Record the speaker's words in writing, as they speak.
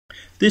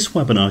This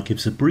webinar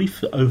gives a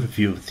brief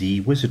overview of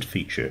the wizard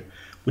feature,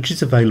 which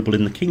is available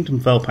in the Kingdom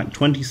VelPAK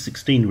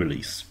 2016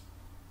 release.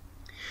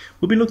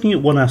 We'll be looking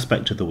at one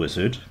aspect of the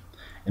wizard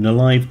in a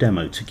live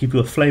demo to give you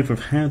a flavour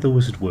of how the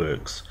wizard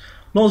works.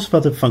 Lots of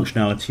other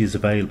functionality is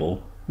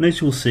available, and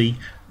as you will see,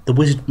 the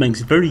wizard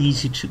makes it very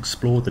easy to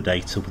explore the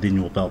data within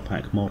your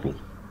VelPAK model.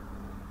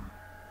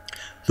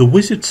 The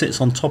wizard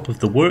sits on top of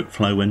the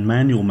workflow and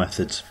manual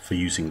methods for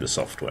using the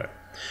software,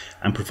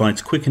 and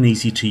provides quick and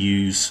easy to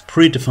use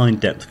predefined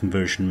depth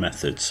conversion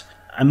methods,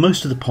 and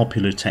most of the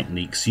popular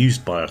techniques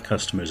used by our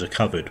customers are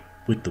covered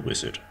with the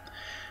wizard.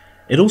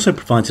 It also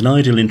provides an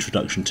ideal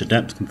introduction to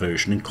depth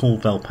conversion and core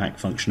VelPAK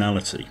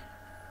functionality.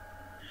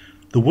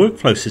 The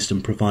workflow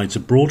system provides a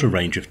broader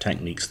range of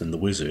techniques than the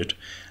wizard,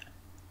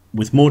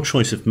 with more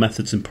choice of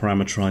methods and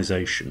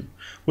parameterization.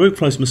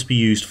 Workflows must be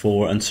used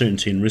for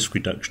uncertainty and risk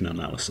reduction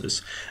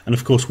analysis, and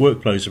of course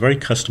workflows are very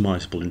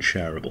customizable and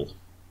shareable.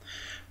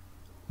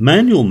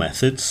 Manual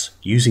methods,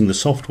 using the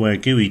software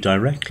GUI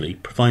directly,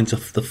 provides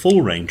the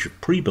full range of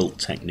pre-built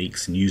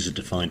techniques and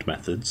user-defined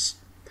methods.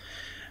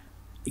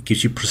 It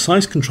gives you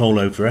precise control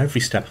over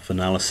every step of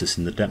analysis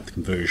in the depth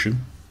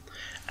conversion,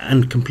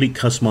 and complete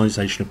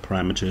customization of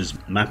parameters,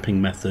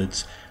 mapping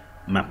methods,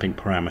 mapping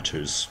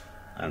parameters,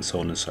 and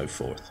so on and so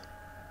forth.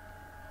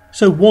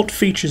 So what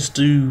features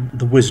do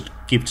the wizard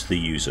give to the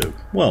user?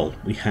 Well,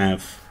 we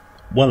have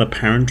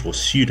well-apparent or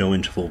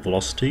pseudo-interval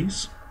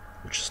velocities,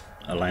 which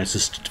allows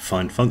us to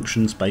define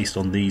functions based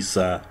on these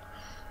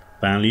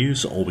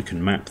values, or we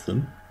can map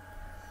them.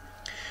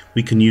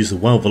 We can use the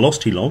well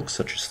velocity logs,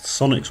 such as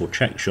sonics or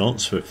check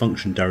shots, for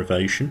function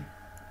derivation.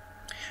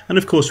 And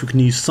of course we can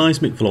use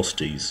seismic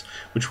velocities,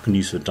 which we can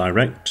use for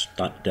direct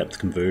depth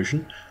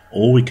conversion,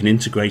 or we can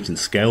integrate and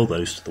scale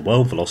those to the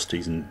well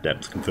velocities and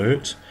depth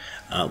convert.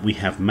 We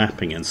have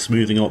mapping and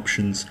smoothing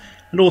options,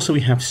 and also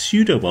we have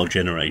pseudo-well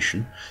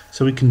generation,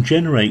 so we can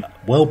generate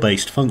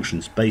well-based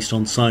functions based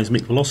on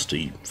seismic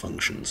velocity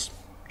functions,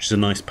 which is a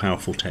nice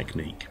powerful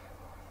technique.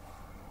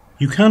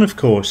 You can of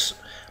course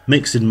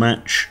mix and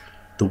match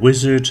the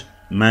wizard,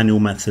 manual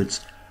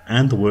methods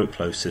and the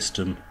workflow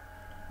system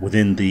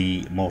within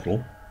the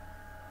model,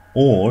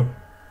 or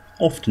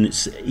often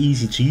it's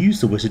easy to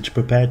use the wizard to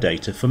prepare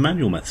data for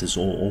manual methods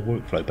or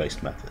workflow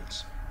based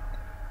methods.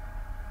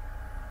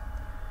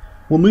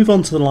 We'll move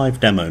on to the live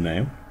demo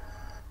now.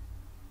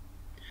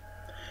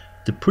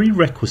 The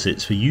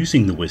prerequisites for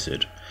using the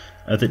wizard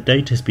are that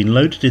data has been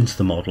loaded into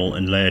the model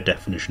and layer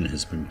definition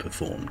has been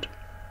performed.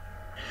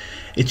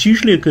 It's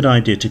usually a good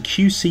idea to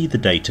QC the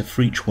data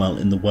for each well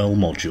in the well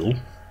module.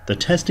 The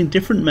testing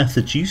different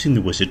methods using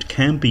the wizard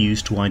can be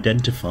used to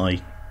identify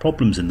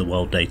problems in the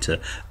well data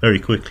very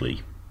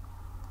quickly.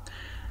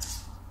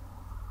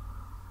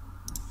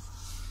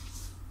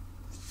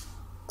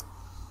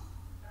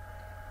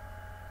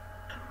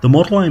 The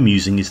model I am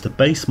using is the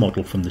base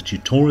model from the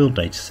tutorial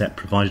dataset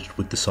provided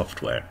with the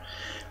software.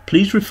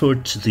 Please refer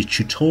to the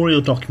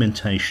tutorial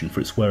documentation for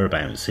its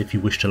whereabouts if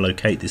you wish to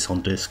locate this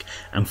on disk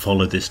and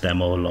follow this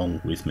demo along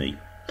with me.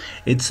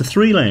 It's a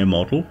 3-layer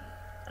model,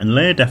 and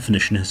layer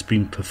definition has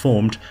been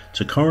performed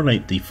to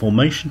correlate the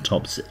formation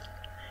tops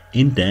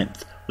in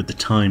depth with the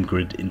time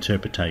grid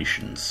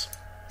interpretations,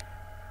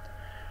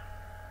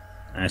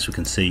 as we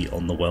can see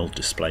on the well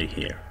display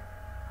here.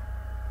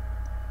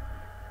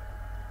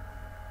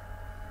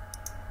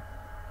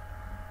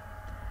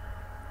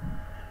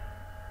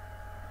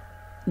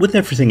 With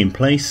everything in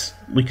place,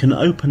 we can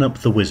open up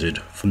the wizard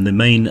from the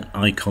main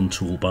icon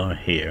toolbar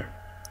here.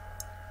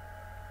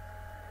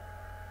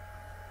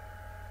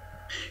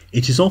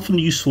 It is often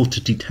useful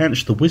to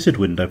detach the wizard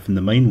window from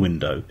the main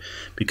window,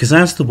 because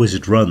as the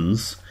wizard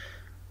runs,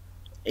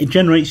 it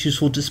generates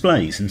useful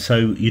displays, and so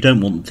you don't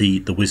want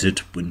the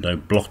wizard window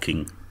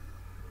blocking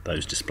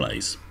those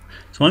displays.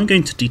 So I'm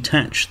going to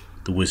detach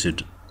the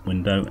wizard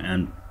window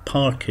and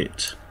park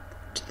it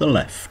to the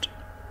left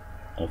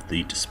of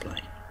the display.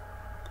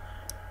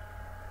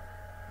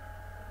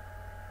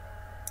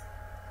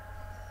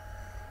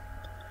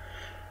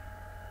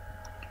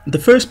 The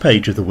first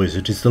page of the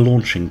wizard is the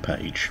launching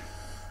page.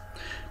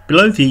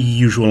 Below the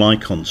usual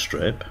icon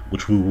strip,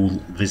 which we will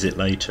visit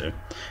later,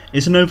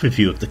 is an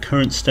overview of the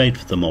current state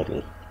of the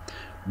model,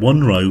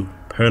 one row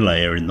per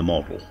layer in the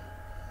model.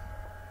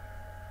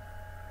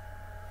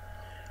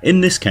 In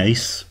this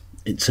case,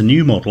 it's a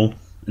new model,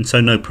 and so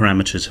no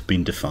parameters have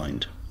been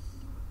defined.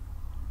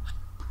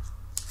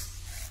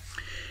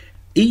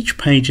 Each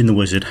page in the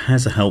wizard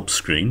has a help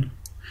screen.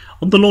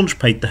 On the launch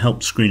page, the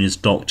help screen is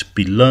docked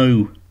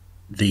below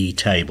the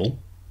table.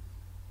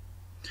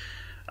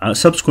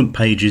 Subsequent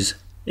pages,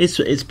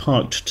 it's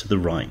parked to the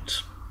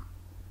right.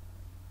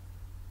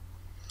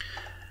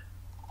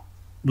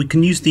 We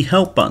can use the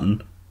help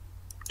button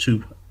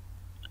to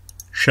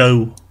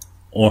show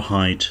or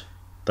hide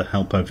the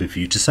help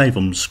overview to save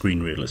on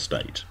screen real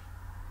estate.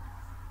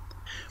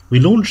 We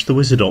launch the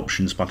wizard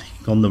options by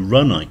clicking on the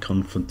run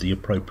icon for the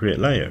appropriate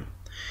layer.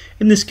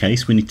 In this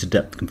case, we need to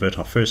depth convert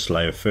our first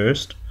layer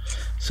first,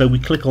 so we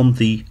click on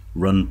the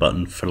run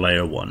button for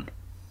layer 1.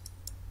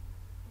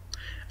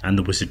 And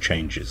the wizard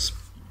changes.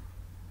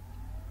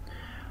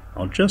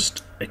 I'll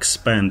just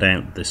expand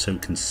out this so we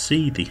can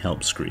see the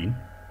help screen.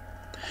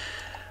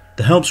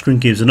 The help screen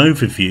gives an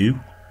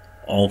overview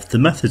of the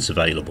methods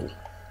available.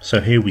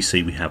 So here we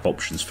see we have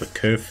options for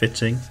curve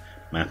fitting,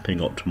 mapping,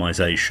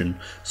 optimization,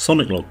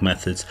 sonic log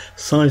methods,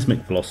 seismic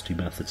velocity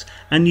methods,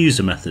 and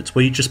user methods,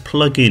 where you just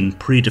plug in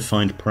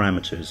predefined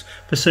parameters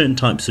for certain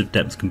types of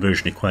depth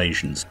conversion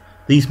equations.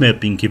 These may have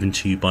been given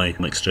to you by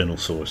external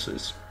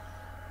sources.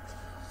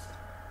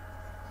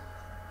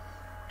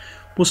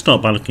 We'll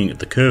start by looking at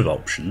the curve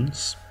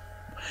options,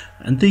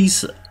 and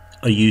these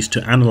are used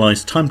to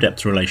analyse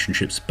time-depth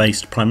relationships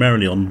based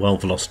primarily on well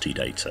velocity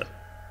data.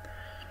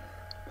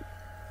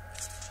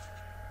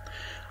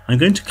 I'm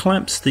going to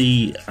collapse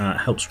the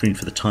help screen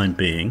for the time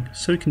being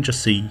so we can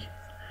just see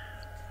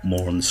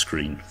more on the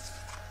screen.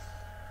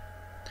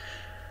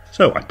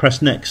 So I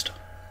press next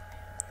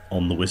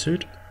on the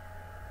wizard.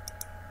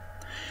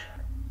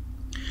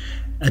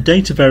 A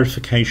data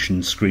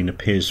verification screen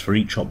appears for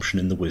each option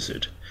in the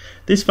wizard.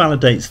 This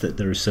validates that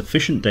there is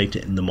sufficient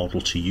data in the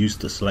model to use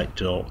the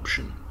selected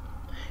option.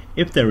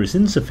 If there is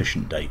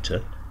insufficient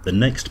data, the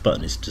next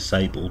button is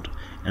disabled,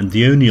 and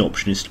the only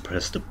option is to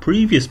press the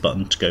previous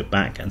button to go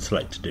back and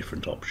select a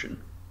different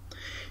option.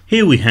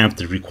 Here we have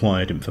the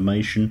required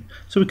information,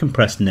 so we can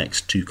press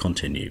next to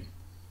continue.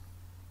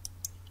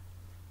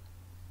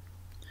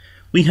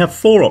 We have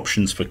 4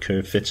 options for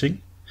curve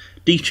fitting,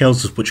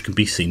 details of which can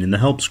be seen in the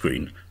help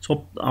screen.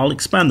 So I'll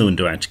expand the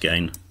window out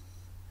again,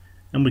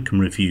 and we can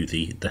review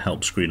the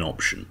help screen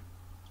option.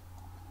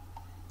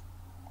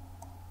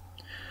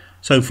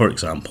 So for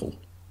example,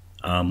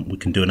 we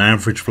can do an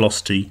average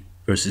velocity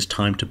versus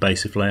time to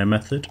basic layer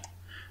method.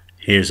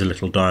 Here's a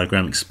little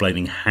diagram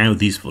explaining how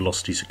these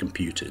velocities are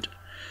computed.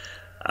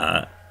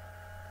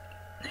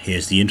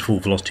 Here's the interval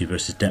velocity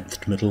versus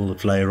depth to middle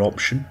of layer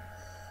option,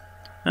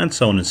 and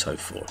so on and so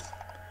forth.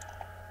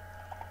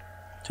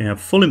 So you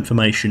have full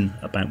information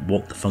about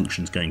what the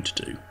function is going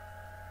to do.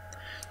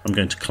 I'm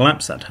going to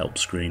collapse that help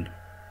screen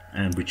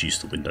and reduce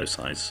the window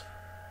size.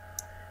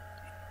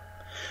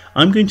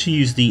 I'm going to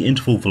use the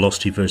interval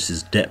velocity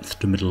versus depth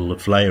to middle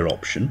of layer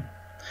option.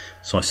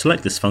 So I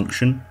select this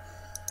function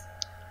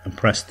and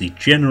press the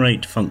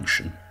generate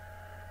function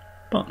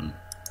button.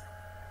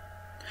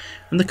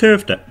 And the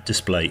curve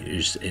display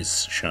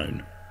is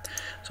shown.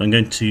 So I'm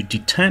going to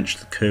detach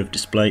the curve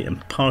display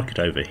and park it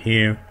over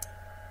here.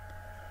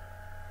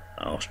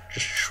 I'll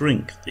just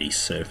shrink the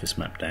surface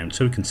map down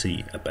so we can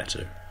see a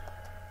better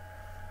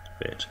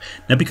bit.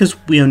 Now, because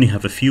we only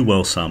have a few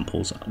well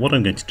samples, what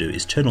I'm going to do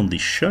is turn on the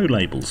show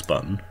labels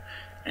button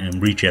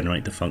and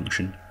regenerate the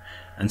function.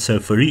 And so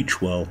for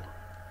each well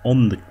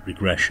on the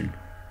regression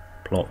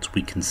plot,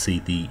 we can see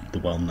the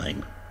well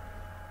name.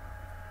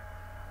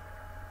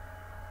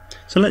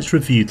 So let's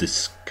review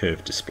this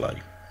curve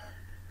display.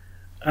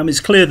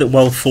 It's clear that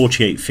well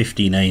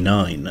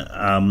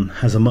 4815A9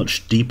 has a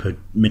much deeper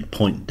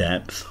midpoint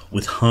depth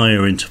with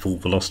higher interval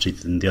velocity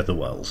than the other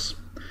wells.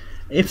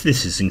 If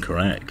this is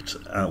incorrect,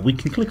 we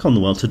can click on the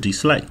well to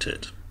deselect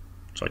it.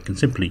 So I can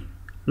simply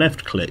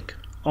left click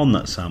on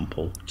that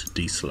sample to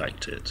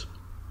deselect it.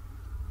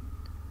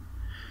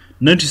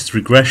 Notice the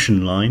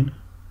regression line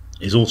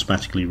is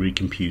automatically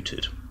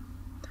recomputed.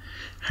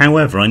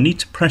 However, I need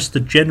to press the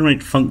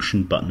generate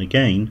function button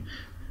again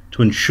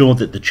to ensure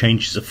that the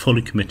changes are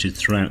fully committed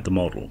throughout the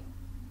model.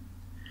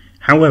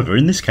 However,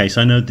 in this case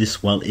I know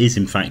this well is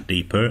in fact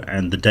deeper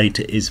and the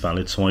data is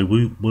valid, so I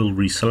will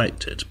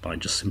reselect it by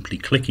just simply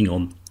clicking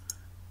on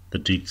the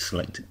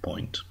deselected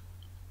point.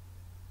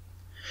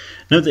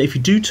 Note that if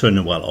you do turn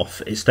the well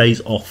off, it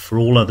stays off for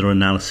all other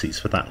analyses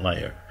for that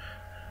layer,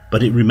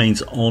 but it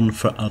remains on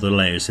for other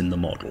layers in the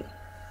model.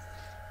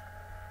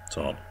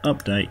 So I'll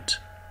update,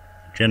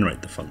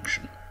 generate the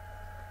function.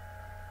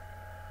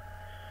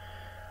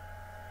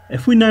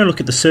 If we now look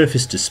at the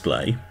surface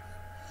display,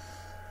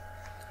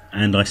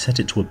 and I set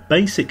it to a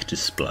basic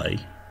display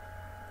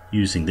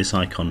using this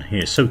icon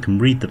here so we can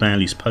read the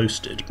values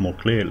posted more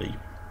clearly,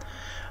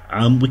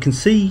 we can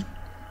see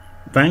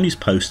values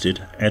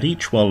posted at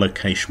each well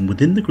location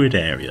within the grid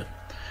area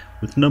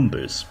with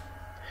numbers.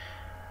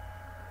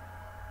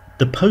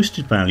 The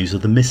posted values are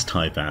the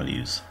mistime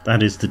values,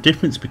 that is the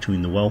difference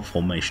between the well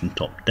formation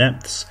top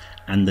depths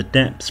and the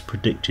depths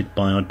predicted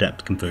by our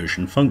depth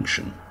conversion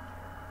function.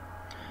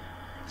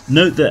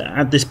 Note that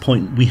at this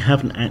point we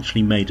haven't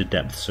actually made a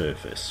depth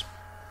surface.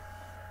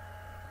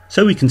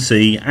 So we can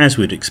see, as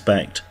we'd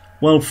expect,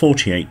 well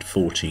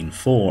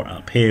 4814.4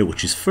 up here,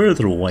 which is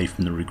further away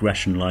from the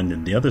regression line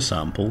than the other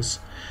samples,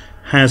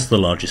 has the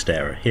largest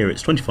error. Here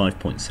it's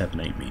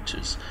 25.78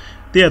 meters.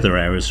 The other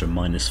errors are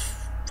minus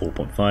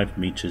 4.5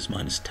 meters,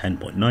 minus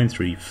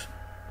 10.93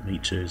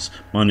 meters,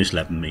 minus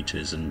 11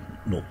 meters and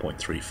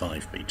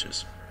 0.35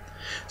 meters.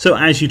 So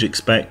as you'd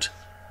expect,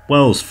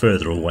 wells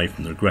further away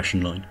from the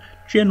regression line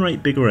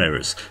generate bigger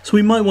errors. So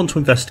we might want to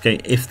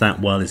investigate if that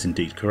well is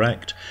indeed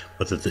correct,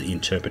 whether the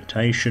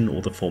interpretation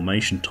or the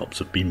formation tops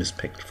have been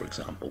mispicked, for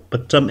example.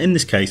 But in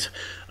this case,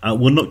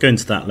 we'll not go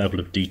into that level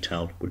of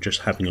detail. We're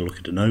just having a look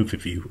at an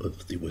overview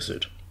of the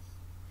wizard.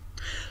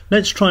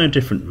 Let's try a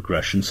different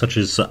regression, such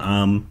as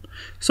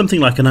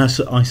something like an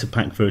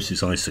IsoPAK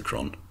versus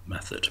isochron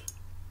method.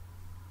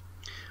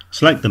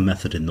 Select the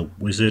method in the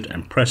wizard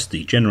and press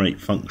the Generate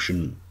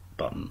Function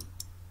button.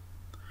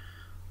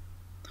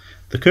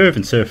 The curve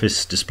and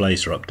surface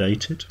displays are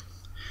updated.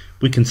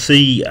 We can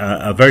see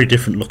a very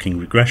different looking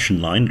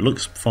regression line. It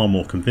looks far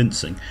more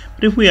convincing,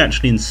 but if we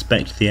actually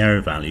inspect the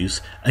error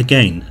values,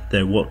 again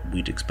they're what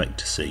we'd expect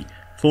to see.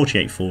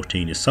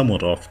 4814 is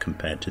somewhat off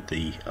compared to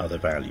the other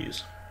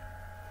values.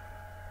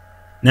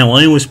 Now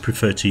I always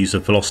prefer to use a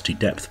velocity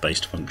depth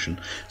based function,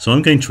 so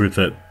I'm going to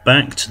revert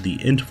back to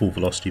the interval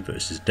velocity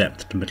versus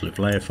depth to middle of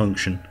layer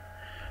function,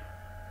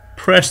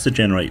 press the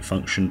Generate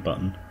Function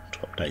button to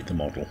update the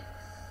model.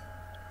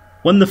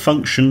 When the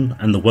function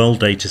and the well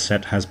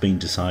dataset has been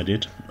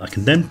decided, I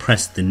can then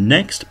press the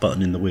next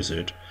button in the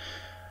wizard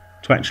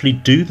to actually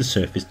do the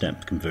surface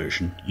depth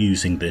conversion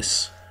using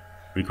this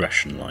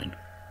regression line.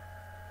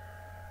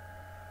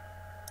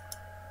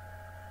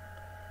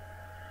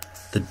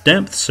 The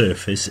depth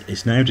surface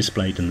is now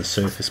displayed in the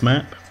surface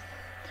map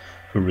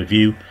for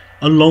review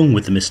along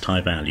with the mist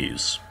high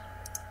values.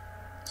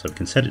 So we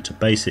can set it to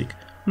basic,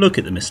 look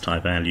at the mist high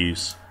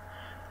values,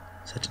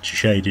 set it to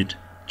shaded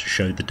to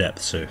show the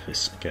depth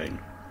surface again.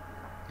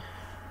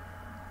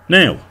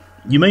 Now,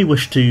 you may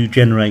wish to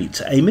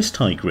generate a mist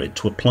high grid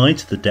to apply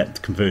to the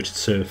depth converted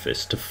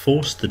surface to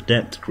force the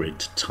depth grid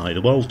to tie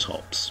the well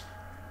tops.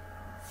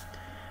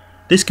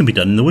 This can be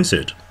done in the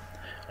wizard.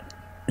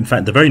 In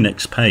fact, the very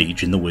next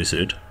page in the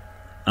wizard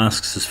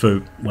asks us for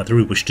whether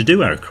we wish to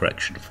do error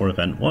correction for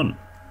event 1.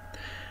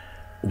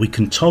 We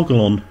can toggle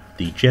on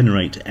the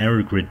Generate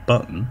Error Grid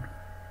button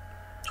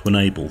to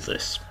enable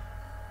this.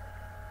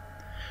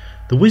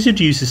 The wizard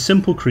uses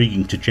simple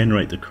kriging to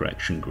generate the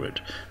correction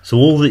grid, so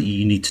all that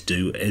you need to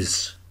do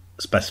is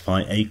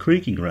specify a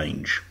kriging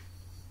range.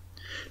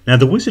 Now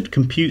the wizard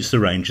computes the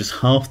range as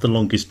half the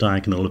longest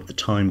diagonal of the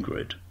time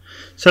grid,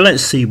 so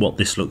let's see what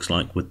this looks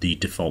like with the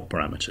default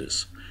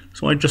parameters.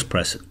 So I just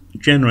press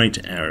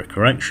Generate Error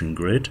Correction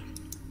Grid.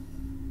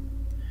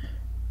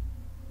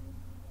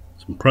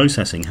 Some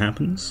processing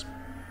happens,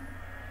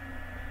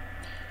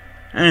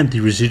 and the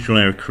residual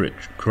error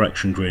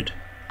correction grid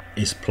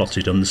is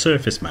plotted on the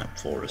surface map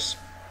for us.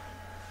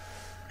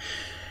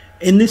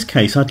 In this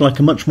case, I'd like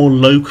a much more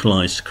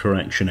localized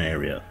correction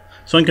area,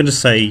 so I'm going to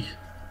say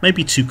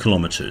maybe 2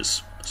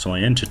 kilometers. So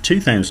I enter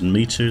 2000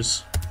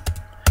 meters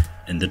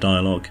in the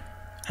dialog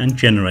and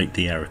generate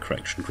the error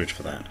correction grid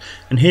for that.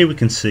 And here we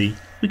can see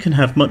we can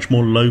have much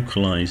more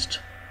localized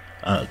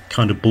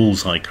kind of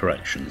bullseye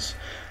corrections,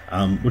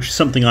 which is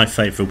something I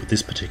favour with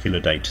this particular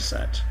data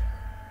set.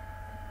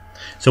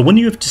 So when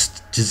you have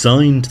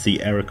designed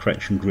the error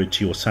correction grid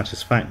to your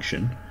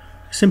satisfaction,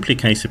 it's simply a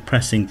case of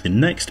pressing the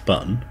next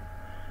button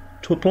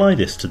to apply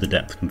this to the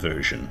depth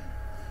conversion.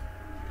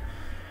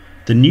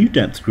 The new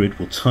depth grid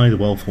will tie the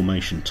well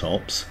formation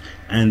tops,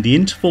 and the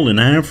interval and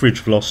average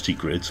velocity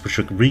grids, which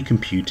are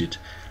recomputed,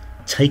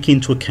 take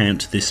into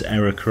account this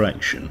error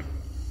correction.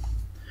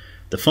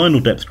 The final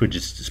depth grid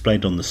is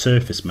displayed on the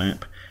surface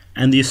map,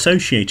 and the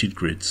associated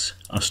grids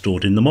are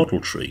stored in the model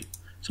tree.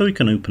 So we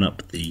can open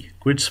up the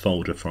grids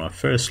folder for our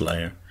first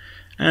layer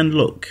and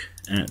look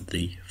at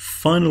the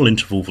final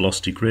interval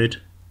velocity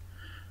grid,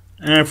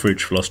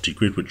 average velocity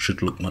grid, which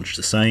should look much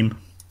the same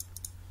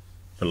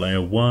for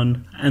layer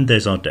 1, and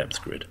there's our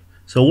depth grid.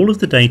 So all of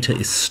the data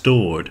is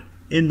stored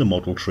in the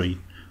model tree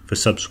for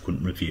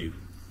subsequent review.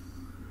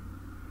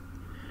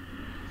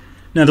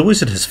 Now the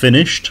wizard has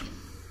finished,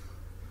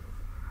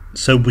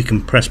 so we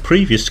can press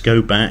previous to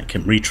go back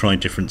and retry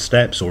different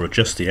steps or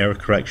adjust the error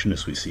correction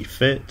as we see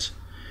fit,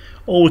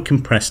 or we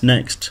can press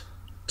next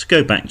to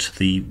go back to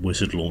the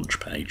wizard launch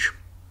page.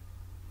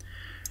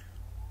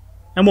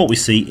 And what we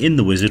see in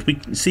the wizard, we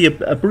can see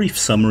a brief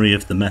summary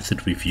of the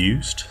method we've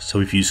used. So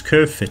we've used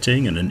curve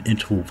fitting and an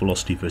interval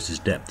velocity versus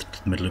depth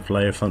to the middle of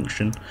layer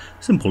function,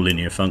 simple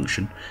linear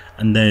function,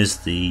 and there's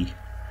the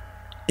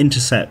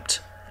intercept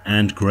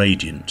and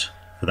gradient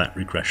for that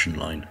regression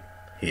line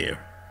here.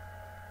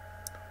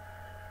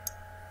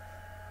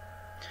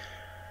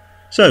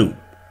 So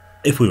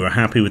if we were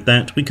happy with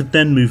that, we could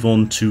then move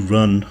on to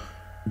run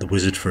the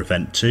wizard for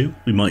event 2.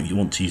 We might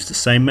want to use the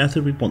same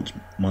method, we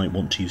might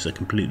want to use a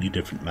completely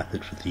different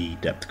method for the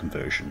depth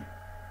conversion.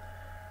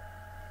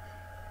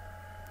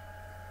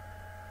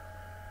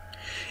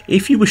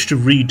 If you wish to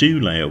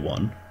redo layer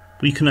 1,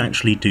 we can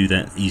actually do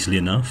that easily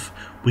enough.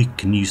 We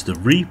can use the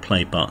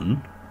replay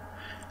button,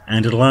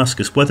 and it'll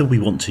ask us whether we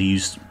want to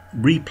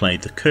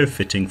replay the curve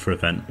fitting for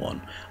event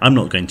 1. I'm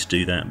not going to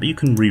do that, but you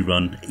can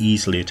rerun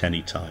easily at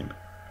any time.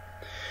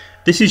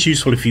 This is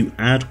useful if you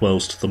add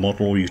wells to the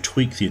model or you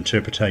tweak the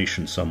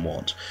interpretation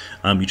somewhat.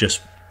 You just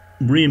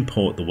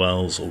re-import the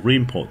wells or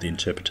re-import the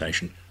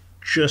interpretation,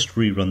 just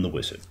rerun the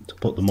wizard to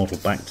put the model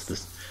back to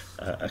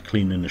a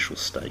clean initial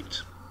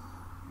state.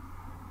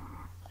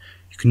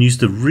 You can use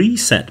the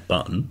reset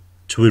button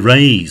to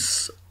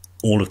erase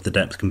all of the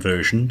depth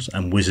conversions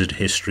and wizard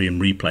history and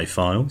replay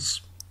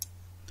files.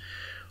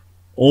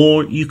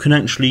 Or you can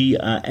actually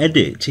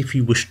edit, if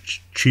you wish to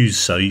choose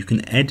so, you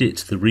can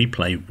edit the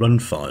replay run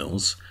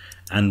files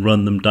and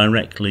run them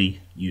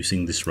directly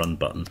using this run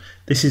button.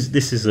 This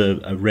is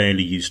a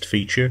rarely used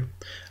feature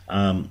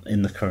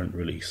in the current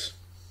release,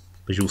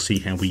 but you'll see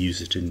how we use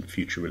it in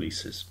future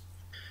releases.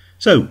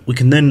 So we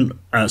can then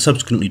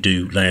subsequently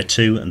do layer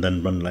 2 and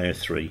then run layer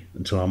 3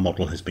 until our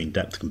model has been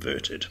depth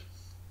converted.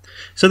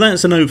 So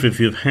that's an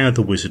overview of how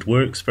the wizard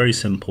works. Very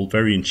simple,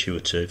 very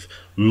intuitive,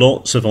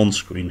 lots of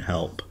on-screen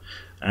help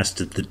as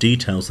to the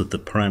details of the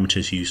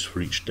parameters used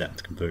for each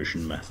depth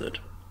conversion method.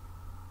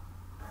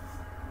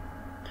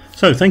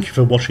 So thank you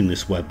for watching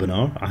this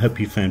webinar. I hope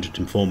you found it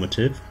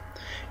informative.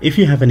 If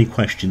you have any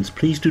questions,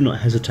 please do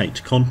not hesitate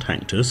to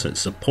contact us at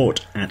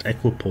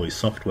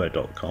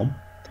support@equipoisesoftware.com.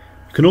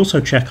 You can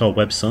also check our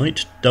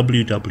website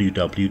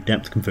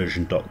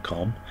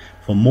www.depthconversion.com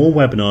for more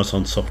webinars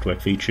on software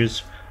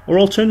features, or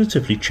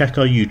alternatively check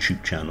our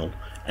YouTube channel,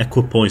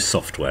 Equipoise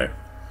Software.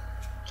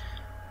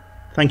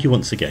 Thank you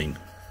once again.